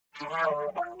Add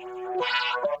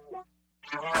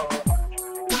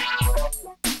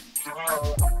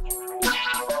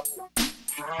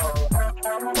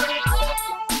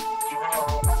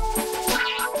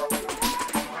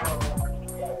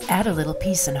a little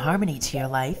peace and harmony to your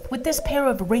life with this pair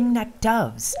of ringneck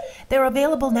doves. They're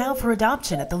available now for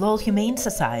adoption at the Lowell Humane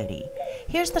Society.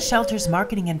 Here's the shelter's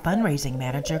marketing and fundraising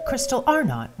manager, Crystal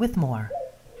Arnott, with more.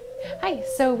 Hi,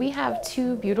 so we have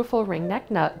two beautiful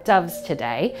ringneck doves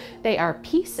today. They are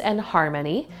Peace and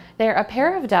Harmony. They're a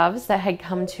pair of doves that had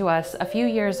come to us a few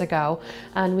years ago,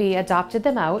 and we adopted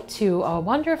them out to a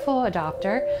wonderful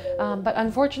adopter, but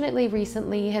unfortunately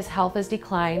recently his health has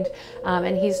declined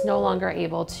and he's no longer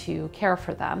able to care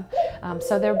for them.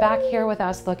 So they're back here with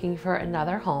us looking for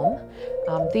another home.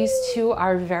 These two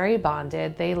are very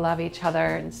bonded. They love each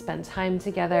other and spend time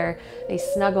together. They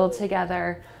snuggle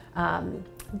together.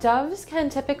 Doves can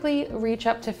typically reach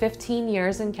up to 15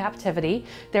 years in captivity.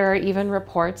 There are even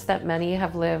reports that many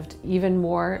have lived even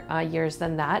more years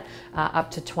than that,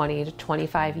 up to 20 to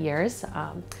 25 years.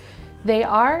 They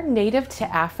are native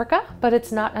to Africa, but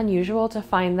it's not unusual to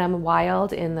find them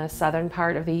wild in the southern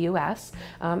part of the US,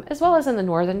 as well as in the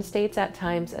northern states at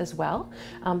times as well,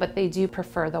 but they do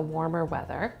prefer the warmer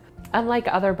weather. Unlike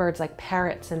other birds like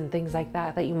parrots and things like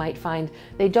that you might find,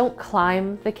 they don't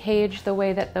climb the cage the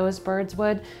way that those birds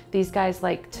would. These guys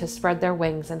like to spread their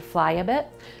wings and fly a bit.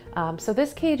 So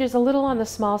this cage is a little on the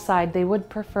small side. They would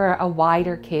prefer a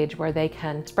wider cage where they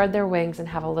can spread their wings and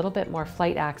have a little bit more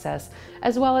flight access,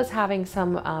 as well as having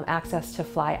some access to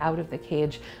fly out of the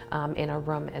cage in a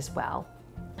room as well.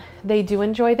 They do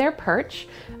enjoy their perch.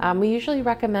 We usually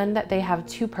recommend that they have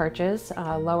two perches,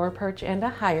 a lower perch and a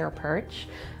higher perch.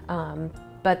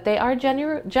 But they are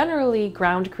generally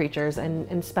ground creatures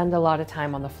and spend a lot of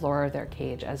time on the floor of their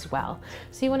cage as well.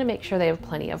 So you want to make sure they have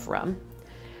plenty of room.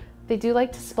 They do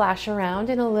like to splash around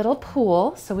in a little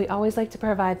pool, so we always like to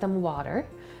provide them water,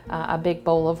 a big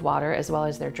bowl of water as well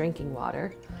as their drinking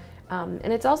water.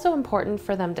 And it's also important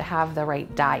for them to have the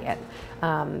right diet.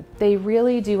 They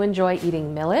really do enjoy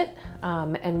eating millet,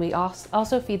 and we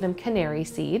also feed them canary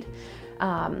seed.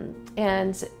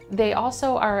 And they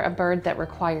also are a bird that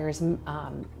requires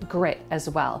grit as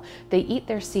well. They eat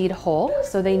their seed whole,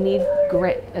 so they need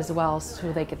grit as well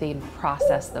so they can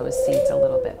process those seeds a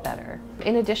little bit better.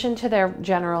 In addition to their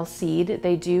general seed,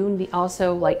 they do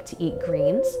also like to eat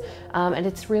greens, and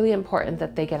it's really important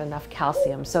that they get enough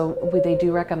calcium. So they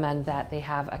do recommend that they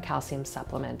have a calcium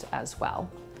supplement as well.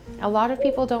 A lot of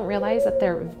people don't realize that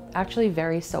they're actually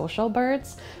very social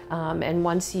birds, and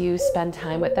once you spend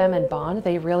time with them and bond,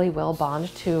 they really will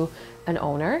bond to an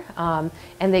owner,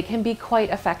 and they can be quite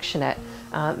affectionate.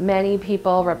 Many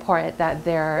people report that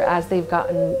as they've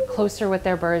gotten closer with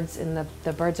their birds and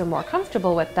the birds are more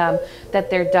comfortable with them, that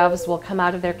their doves will come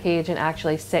out of their cage and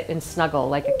actually sit and snuggle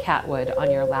like a cat would on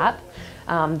your lap.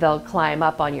 They'll climb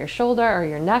up on your shoulder or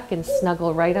your neck and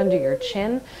snuggle right under your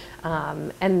chin.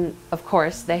 And of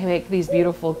course, they make these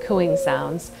beautiful cooing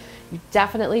sounds. You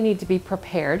definitely need to be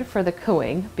prepared for the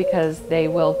cooing because they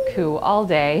will coo all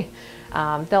day.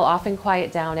 They'll often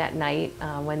quiet down at night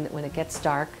when it gets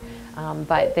dark,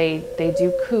 but they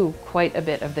do coo quite a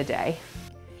bit of the day.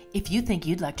 If you think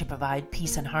you'd like to provide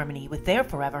peace and harmony with their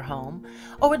forever home,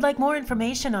 or would like more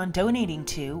information on donating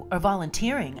to or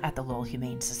volunteering at the Lowell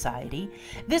Humane Society,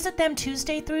 visit them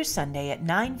Tuesday through Sunday at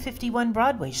 951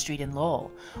 Broadway Street in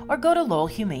Lowell, or go to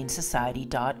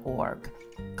lowellhumanesociety.org.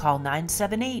 Call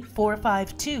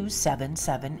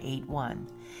 978-452-7781.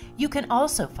 You can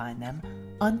also find them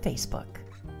on Facebook.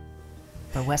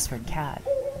 For WestfordCAT,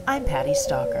 I'm Patty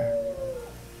Stalker.